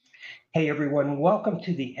Hey everyone, welcome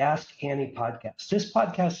to the Ask Annie podcast. This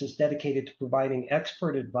podcast is dedicated to providing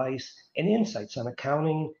expert advice and insights on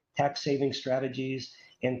accounting, tax saving strategies,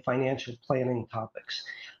 and financial planning topics.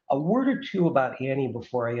 A word or two about Annie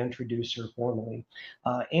before I introduce her formally.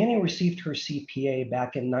 Annie received her CPA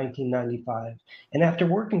back in 1995, and after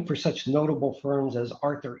working for such notable firms as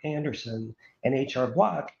Arthur Andersen and H.R.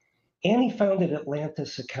 Block, Annie founded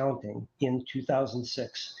Atlantis Accounting in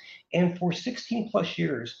 2006. And for 16 plus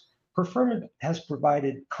years, her firm has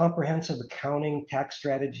provided comprehensive accounting, tax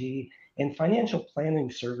strategy, and financial planning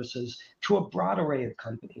services to a broad array of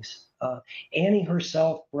companies. Annie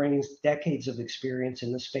herself brings decades of experience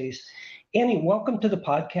in the space. Annie, welcome to the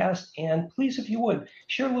podcast. And please, if you would,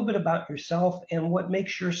 share a little bit about yourself and what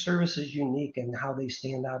makes your services unique and how they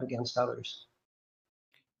stand out against others.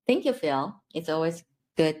 Thank you, Phil. It's always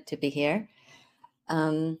good to be here.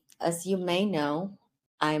 As you may know,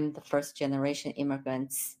 I'm the first generation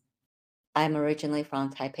immigrants. I'm originally from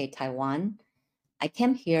Taipei, Taiwan. I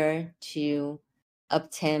came here to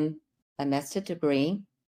obtain my master's degree.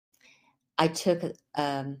 I took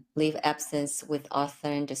leave absence with Arthur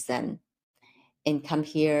Andersen and come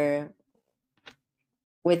here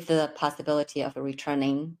with the possibility of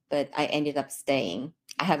returning, but I ended up staying.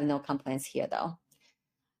 I have no complaints here though.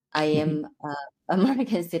 I am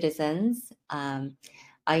American citizens. I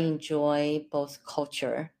enjoy both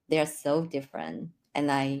culture. They are so different, and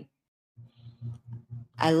I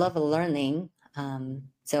love learning.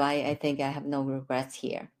 So I think I have no regrets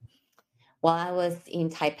here. While I was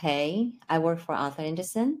in Taipei, I worked for Arthur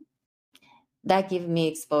Andersen. That gave me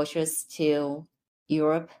exposures to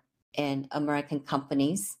Europe and American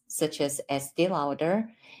companies such as Estee Lauder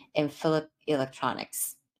and Philips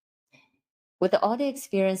Electronics. With all the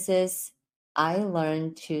experiences, I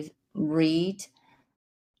learned to read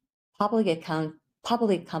public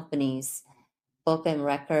companies, book and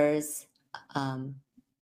records,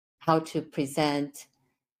 how to present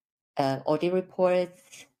audit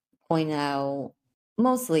reports, point out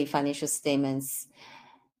mostly financial statements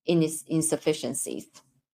in its insufficiencies.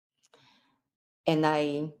 And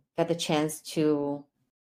I got the chance to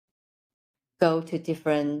go to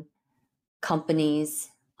different companies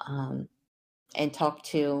and talk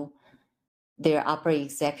to their upper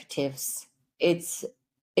executives. It's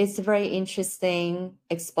a very interesting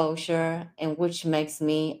exposure, and which makes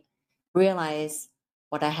me realize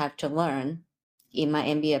what I have to learn in my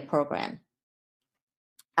MBA program.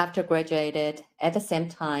 After graduated, at the same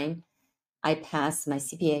time, I passed my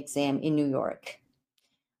CPA exam in New York.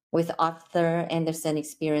 With Arthur Andersen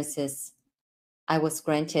experiences, I was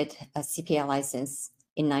granted a CPA license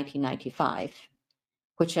in 1995,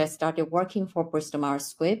 which I started working for Bristol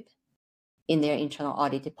Myers Squibb in their internal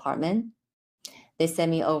audit department. They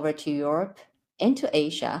sent me over to Europe and to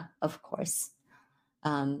Asia, of course.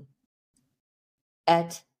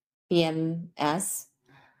 At BMS,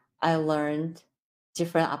 I learned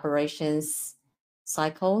different operations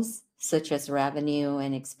cycles, such as revenue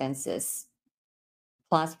and expenses,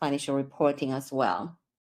 plus financial reporting as well.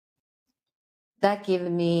 That gave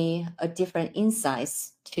me a different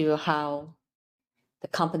insights to how the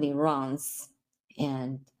company runs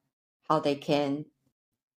and how they can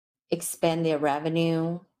expand their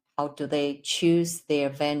revenue, how do they choose their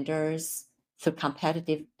vendors through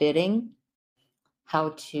competitive bidding,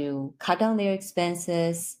 how to cut down their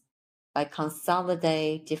expenses by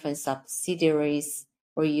consolidate different subsidiaries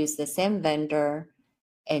or use the same vendor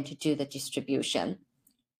and to do the distribution.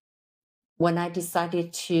 When I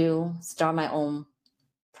decided to start my own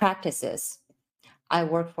practices, I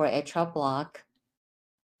worked for HR Block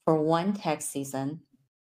for one tax season.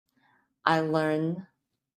 I learned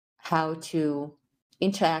how to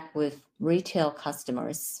interact with retail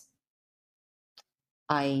customers.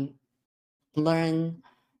 I learned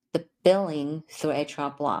the billing through HR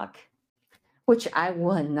Block, which I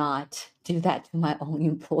would not do that to my own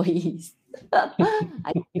employees.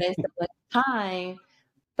 I spent so much time,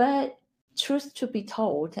 but truth to be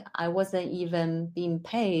told, I wasn't even being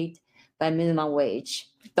paid by minimum wage.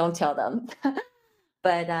 Don't tell them.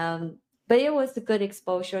 But it was a good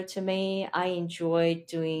exposure to me. I enjoyed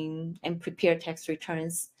doing and prepare tax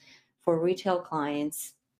returns for retail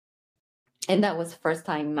clients. And that was the first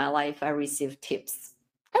time in my life I received tips.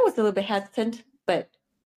 I was a little bit hesitant, but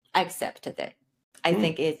I accepted it. I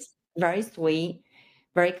think it's very sweet,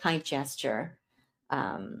 very kind gesture.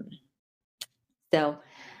 So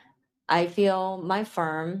I feel my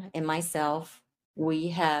firm and myself, we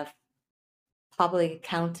have public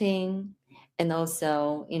accounting and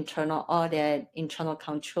also internal audit, internal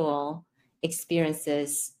control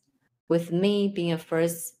experiences. With me being a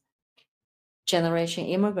first generation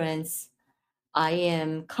immigrants, I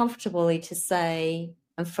am comfortably to say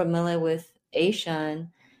I'm familiar with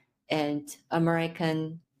Asian and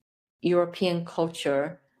American, European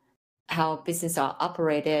culture, how business are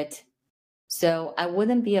operated. So I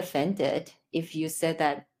wouldn't be offended if you said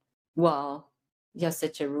that, well, you're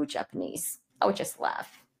such a rude Japanese. I would just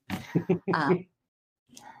laugh.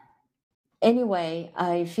 Anyway,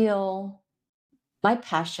 I feel my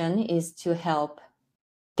passion is to help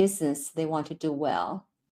business they want to do well.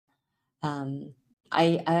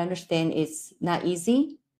 I understand it's not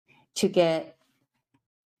easy to get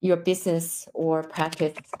your business or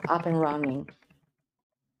practice up and running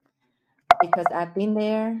because I've been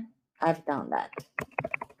there, I've done that.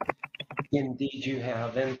 Indeed, you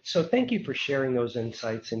have. And so thank you for sharing those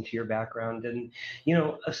insights into your background. And,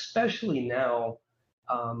 especially now,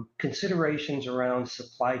 considerations around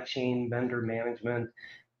supply chain vendor management,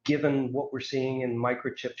 given what we're seeing in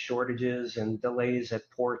microchip shortages and delays at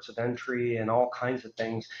ports of entry and all kinds of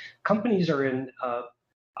things, companies are in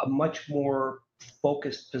a much more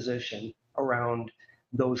focused position around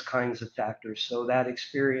those kinds of factors. So that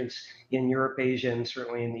experience in Europe, Asia, and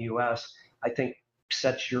certainly in the US, I think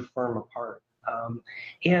sets your firm apart.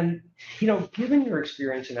 And given your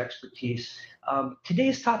experience and expertise,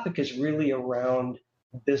 today's topic is really around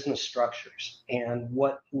business structures and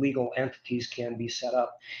what legal entities can be set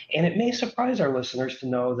up. And it may surprise our listeners to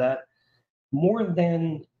know that more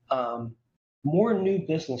than more new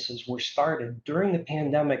businesses were started during the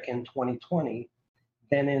pandemic in 2020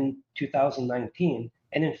 than in 2019.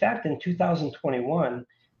 And in fact, in 2021,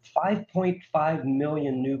 5.5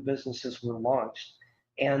 million new businesses were launched.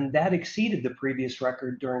 And that exceeded the previous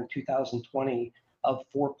record during 2020 of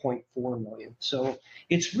 4.4 million. So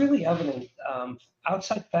it's really evident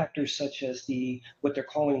outside factors such as what they're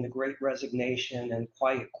calling the Great Resignation and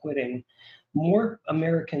quiet quitting, more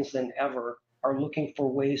Americans than ever are looking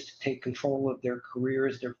for ways to take control of their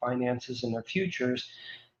careers, their finances, and their futures.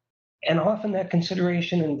 And often that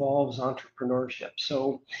consideration involves entrepreneurship.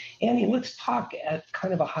 So, Annie, let's talk at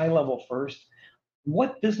kind of a high level first.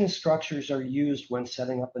 What business structures are used when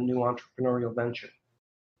setting up a new entrepreneurial venture?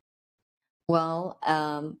 Well,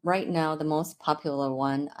 right now, the most popular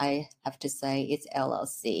one, I have to say, is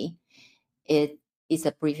LLC. It is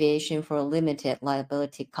abbreviation for limited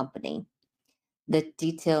liability company. The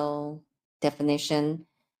detailed definition,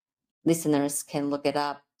 listeners can look it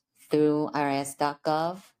up through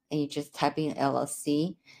irs.gov, and you just type in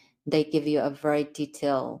LLC. They give you a very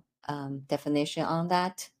detailed definition on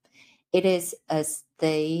that. It is a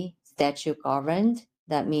state statute governed.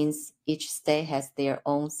 That means each state has their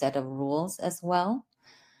own set of rules as well.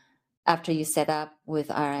 After you set up with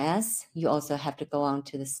IRS, you also have to go on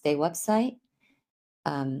to the state website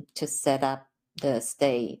to set up the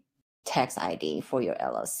state tax ID for your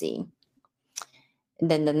LLC.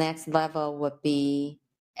 And then the next level would be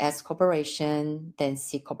S corporation, then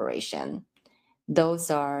C corporation.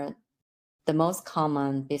 Those are the most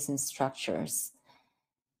common business structures.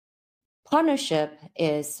 Partnership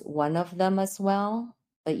is one of them as well,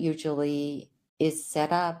 but usually is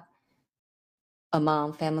set up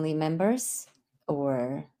among family members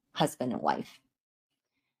or husband and wife.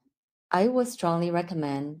 I would strongly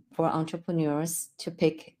recommend for entrepreneurs to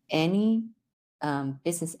pick any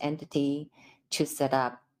business entity to set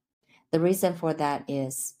up. The reason for that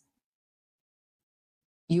is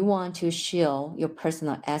you want to shield your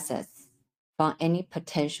personal assets from any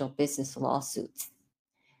potential business lawsuits.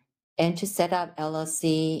 And to set up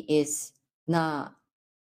LLC is not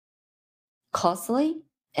costly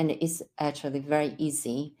and it's actually very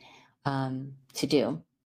easy to do.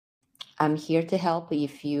 I'm here to help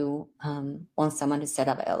if you want someone to set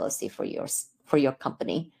up an LLC for your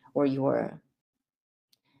company or your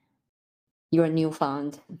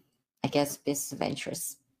newfound, I guess, business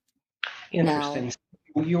ventures. Interesting.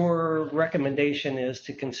 Now, your recommendation is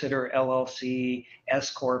to consider LLC, S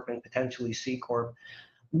Corp, and potentially C Corp.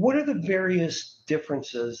 What are the various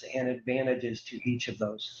differences and advantages to each of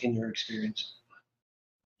those in your experience?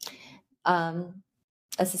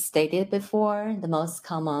 As stated before, the most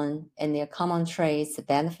common and their common traits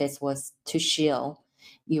benefits was to shield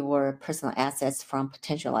your personal assets from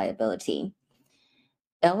potential liability.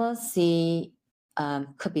 LLC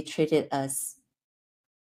could be treated as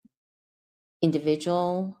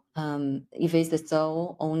individual. If it's the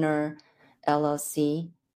sole owner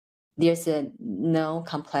LLC, there's no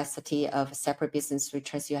complexity of separate business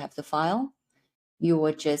returns you have to file. You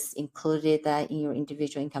would just include that in your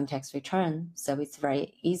individual income tax return. So it's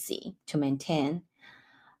very easy to maintain.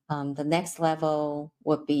 The next level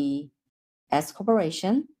would be S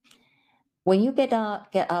corporation. When you get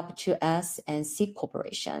up to S and C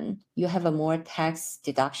corporation, you have a more tax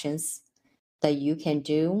deductions that you can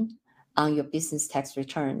do on your business tax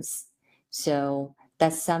returns. So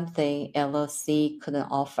that's something LLC couldn't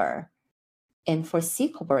offer. And for C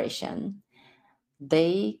corporation,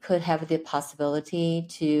 they could have the possibility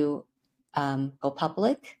to go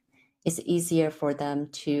public. It's easier for them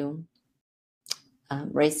to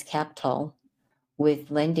raise capital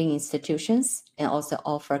with lending institutions and also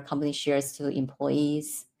offer company shares to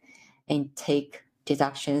employees and take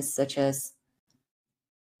deductions such as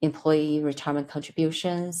employee retirement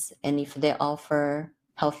contributions. And if they offer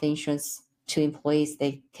health insurance to employees,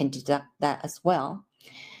 they can deduct that as well.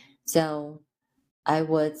 So I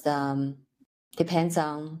would, depends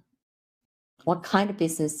on what kind of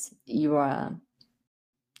business you are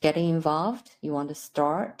getting involved, you want to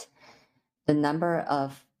start, the number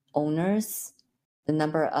of owners, the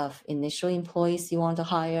number of initial employees you want to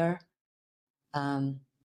hire, then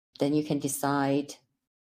you can decide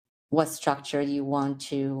what structure you want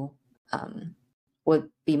to would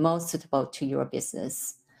be most suitable to your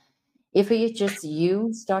business. If it's just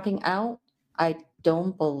you starting out, I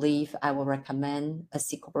don't believe I will recommend a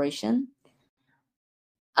C corporation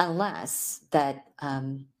unless that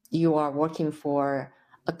you are working for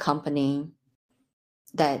a company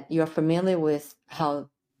that you're familiar with how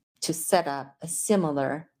to set up a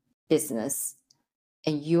similar business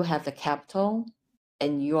and you have the capital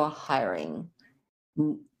and you are hiring,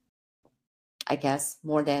 I guess,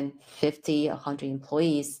 more than 50, 100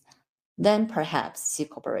 employees, then perhaps C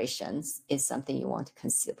corporations is something you want to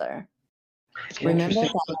consider. Remember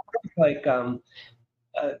Interesting. that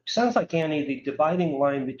Sounds like, Annie, the dividing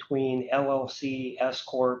line between LLC, S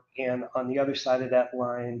Corp, and on the other side of that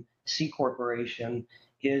line, C Corporation,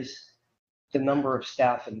 is the number of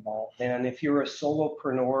staff involved. And if you're a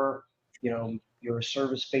solopreneur, you're a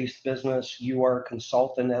service-based business, you are a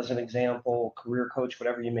consultant as an example, career coach,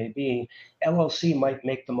 whatever you may be, LLC might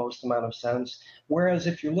make the most amount of sense. Whereas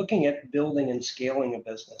if you're looking at building and scaling a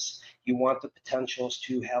business, you want the potentials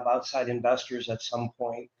to have outside investors at some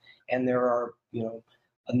point, and there are,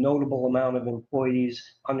 a notable amount of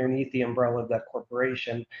employees underneath the umbrella of that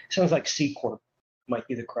corporation. Sounds like C Corp might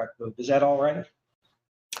be the correct move. Is that all right?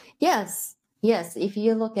 Yes, yes. If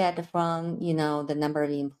you look at it from, the number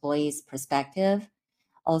of employees perspective,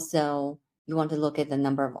 also you want to look at the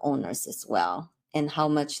number of owners as well and how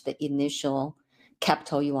much the initial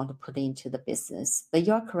capital you want to put into the business. But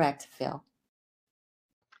you're correct, Phil.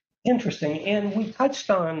 Interesting. And we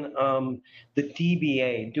touched on the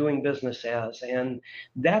DBA, doing business as, and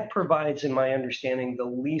that provides, in my understanding, the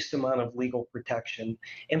least amount of legal protection.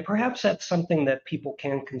 And perhaps that's something that people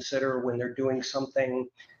can consider when they're doing something,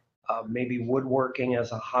 maybe woodworking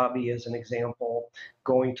as a hobby, as an example,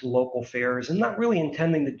 going to local fairs and not really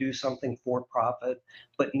intending to do something for profit,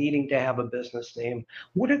 but needing to have a business name.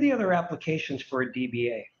 What are the other applications for a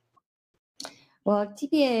DBA? Well,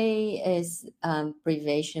 DBA is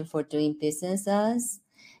abbreviation for doing business as.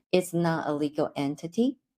 It's not a legal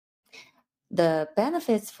entity. The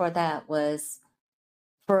benefits for that was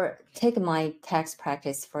take my tax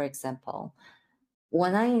practice, for example.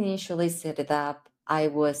 When I initially set it up, I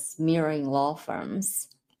was mirroring law firms.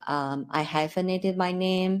 I hyphenated my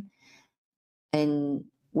name and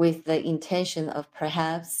with the intention of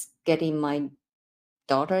perhaps getting my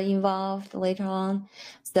daughter involved later on.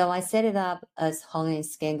 So I set it up as Hong and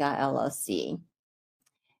Skenga LLC.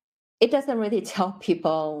 It doesn't really tell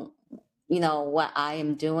people, what I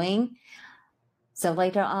am doing. So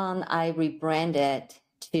later on, I rebranded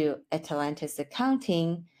to Atlantis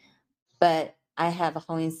Accounting, but I have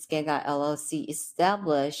Hong and Skenga LLC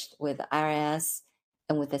established with IRS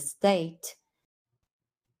and with the state.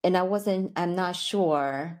 And I'm not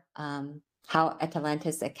sure how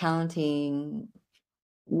Atlantis Accounting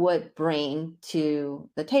would bring to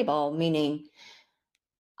the table, meaning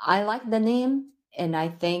I like the name, and I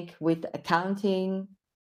think with accounting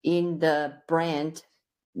in the brand,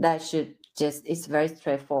 that it's very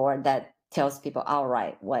straightforward. That tells people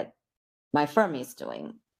outright what my firm is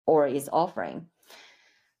doing or is offering.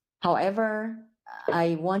 However,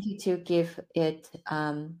 I wanted to give it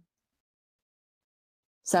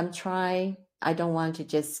some try. I don't want to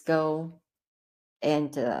just go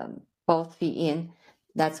and both be in.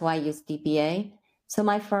 That's why I use DBA. So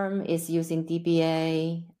my firm is using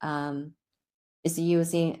DBA, is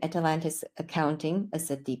using Atlantis Accounting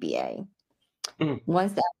as a DBA.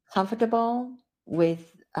 Once I'm comfortable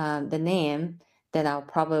with the name, then I'll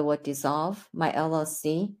probably would dissolve my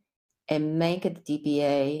LLC and make the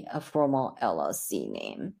DBA a formal LLC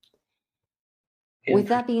name. With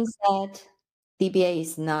that being said, DBA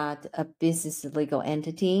is not a business legal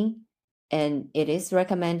entity, and it is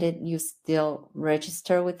recommended you still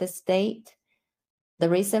register with the state. The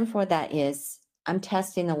reason for that is I'm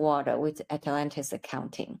testing the water with Atlantis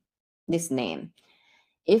Accounting, this name.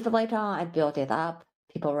 If later on I build it up,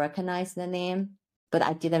 people recognize the name, but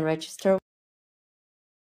I didn't register.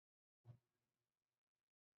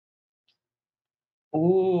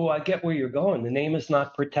 Oh, I get where you're going. The name is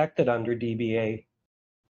not protected under DBA.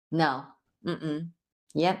 No.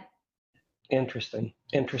 Yep. Interesting.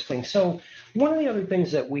 Interesting. So, one of the other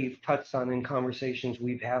things that we've touched on in conversations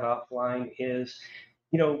we've had offline is,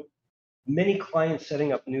 you know, many clients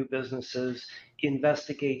setting up new businesses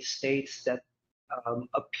investigate states that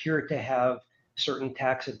appear to have certain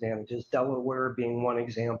tax advantages, Delaware being one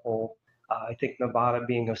example, I think Nevada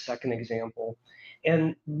being a second example.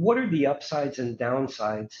 And what are the upsides and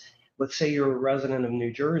downsides? Let's say you're a resident of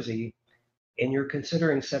New Jersey and you're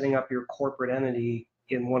considering setting up your corporate entity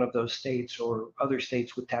in one of those states or other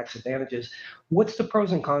states with tax advantages. What's the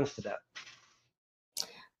pros and cons to that?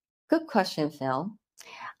 Good question, Phil.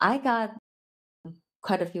 I got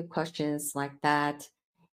quite a few questions like that.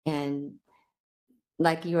 And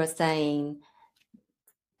like you were saying,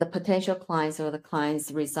 the potential clients or the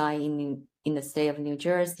clients reside in the state of New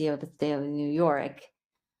Jersey or the state of New York.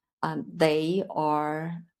 They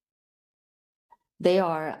are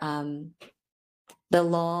the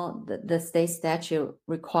law, the state statute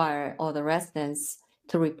require all the residents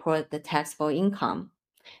to report the taxable income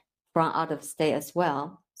from out of state as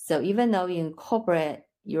well. So even though you incorporate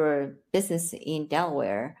your business in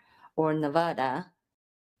Delaware or Nevada,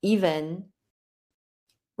 even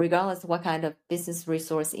regardless of what kind of business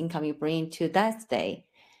resource income you bring to that state,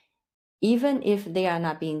 even if they are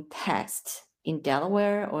not being taxed in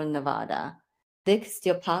Delaware or Nevada, they could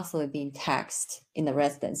still possibly be taxed in the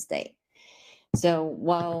resident state. So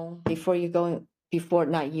while before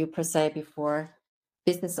not you per se, before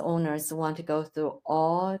business owners want to go through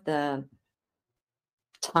all the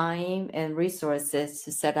time and resources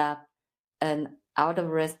to set up an out of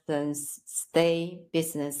residence state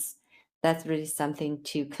business, that's really something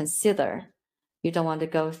to consider. You don't want to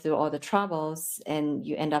go through all the troubles and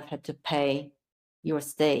you end up having to pay your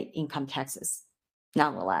state income taxes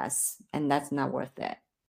nonetheless, and that's not worth it.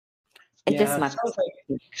 It Yeah, it sounds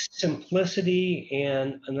like simplicity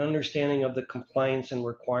and an understanding of the compliance and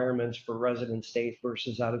requirements for resident state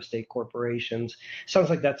versus out-of-state corporations.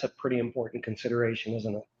 Sounds like that's a pretty important consideration,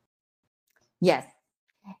 isn't it? Yes.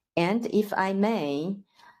 And if I may,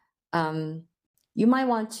 you might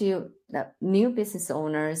want to, new business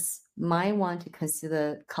owners might want to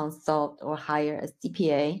consider consult or hire a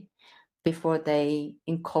CPA before they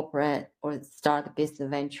incorporate or start business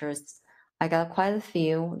ventures. I got quite a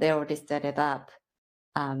few. They already set it up.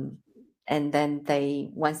 And then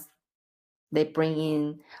once they bring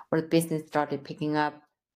in or the business started picking up,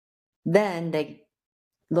 then they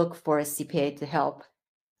look for a CPA to help.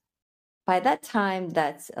 By that time,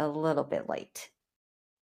 that's a little bit late.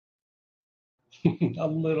 A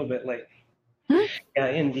little bit late. Yeah,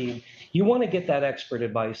 indeed. You want to get that expert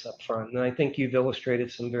advice up front, and I think you've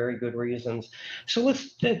illustrated some very good reasons. So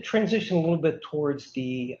let's transition a little bit towards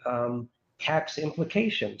the tax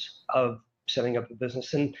implications of setting up a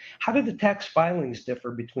business. And how do the tax filings differ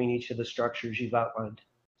between each of the structures you've outlined?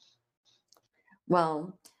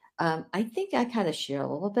 Well, I think I kind of shared a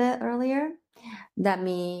little bit earlier. Let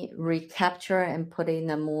me recapture and put it in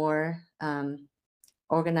a more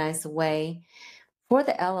organized way. For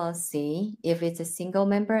the LLC, if it's a single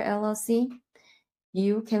member LLC,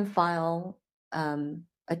 you can file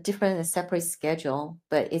a separate schedule,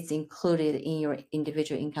 but it's included in your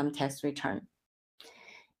individual income tax return.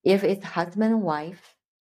 If it's husband and wife,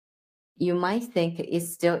 you might think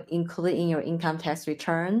it's still included in your income tax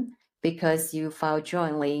return because you file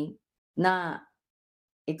jointly. Not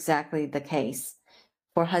exactly the case.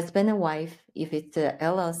 For husband and wife, if it's a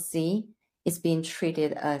LLC, it's being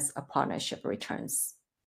treated as a partnership returns.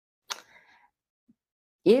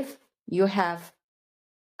 If you have,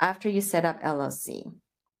 after you set up LLC,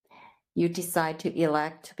 you decide to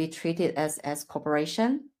elect to be treated as S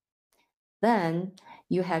corporation, then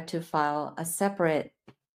you have to file a separate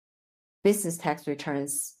business tax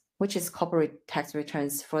returns, which is corporate tax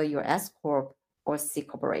returns for your S corp or C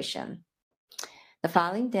corporation. The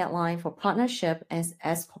filing deadline for partnership and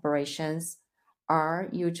S corporations are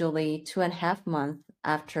usually 2.5 months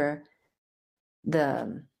after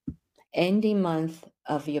the ending month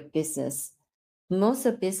of your business. Most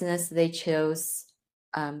of business, they chose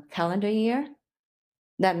calendar year.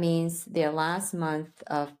 That means their last month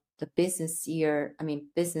of the business year,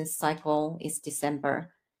 business cycle is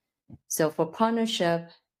December. So for partnership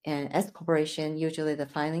and S corporation, usually the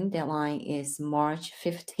filing deadline is March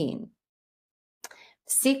 15.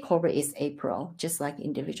 C corporate is April, just like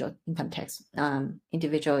individual income tax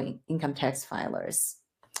filers.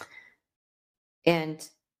 And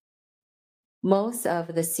most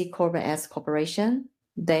of the C corp and S corporation,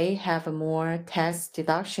 they have a more tax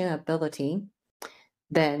deduction ability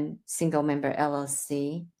than single member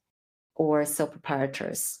LLC or sole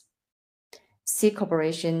proprietors. C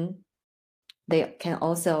corporation, they can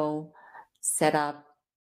also set up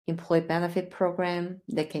employee benefit program.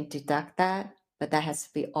 They can deduct that, but that has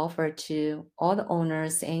to be offered to all the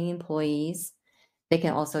owners and employees. They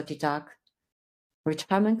can also deduct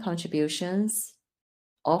retirement contributions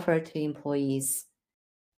offered to employees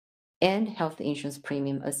and health insurance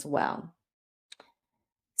premium as well.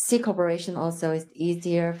 C corporation also is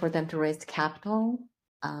easier for them to raise capital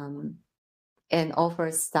and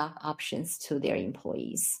offer stock options to their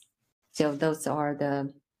employees. So those are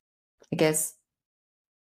the, I guess,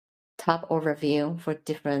 top overview for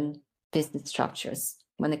different business structures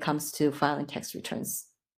when it comes to filing tax returns.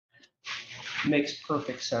 Makes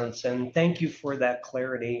perfect sense. And thank you for that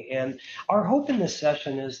clarity. And our hope in this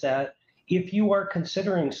session is that if you are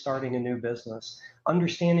considering starting a new business,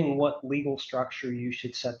 understanding what legal structure you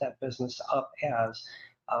should set that business up as,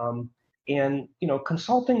 and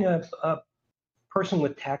consulting a person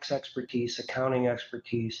with tax expertise, accounting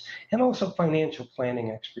expertise, and also financial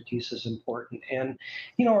planning expertise is important. And,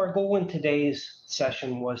 our goal in today's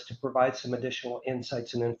session was to provide some additional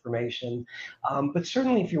insights and information. But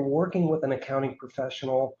certainly if you're working with an accounting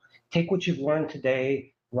professional, take what you've learned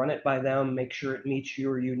today, run it by them, make sure it meets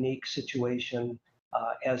your unique situation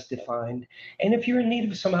as defined. And if you're in need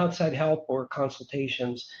of some outside help or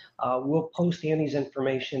consultations, we'll post Annie's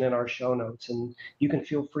information in our show notes, and you can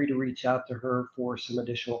feel free to reach out to her for some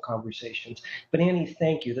additional conversations. But Annie,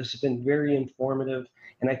 thank you. This has been very informative,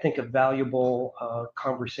 and I think a valuable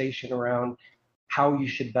conversation around how you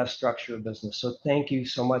should best structure a business. So thank you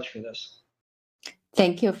so much for this.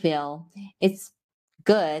 Thank you, Phil. It's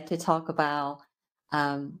good to talk about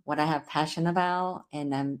what I have passion about,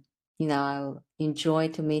 and I enjoy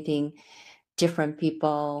to meeting different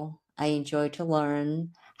people. I enjoy to learn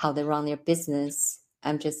how they run their business.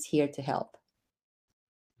 I'm just here to help.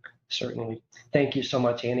 Certainly. Thank you so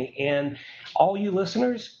much, Annie. And all you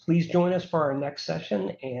listeners, please join us for our next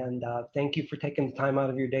session. And thank you for taking the time out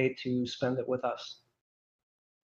of your day to spend it with us.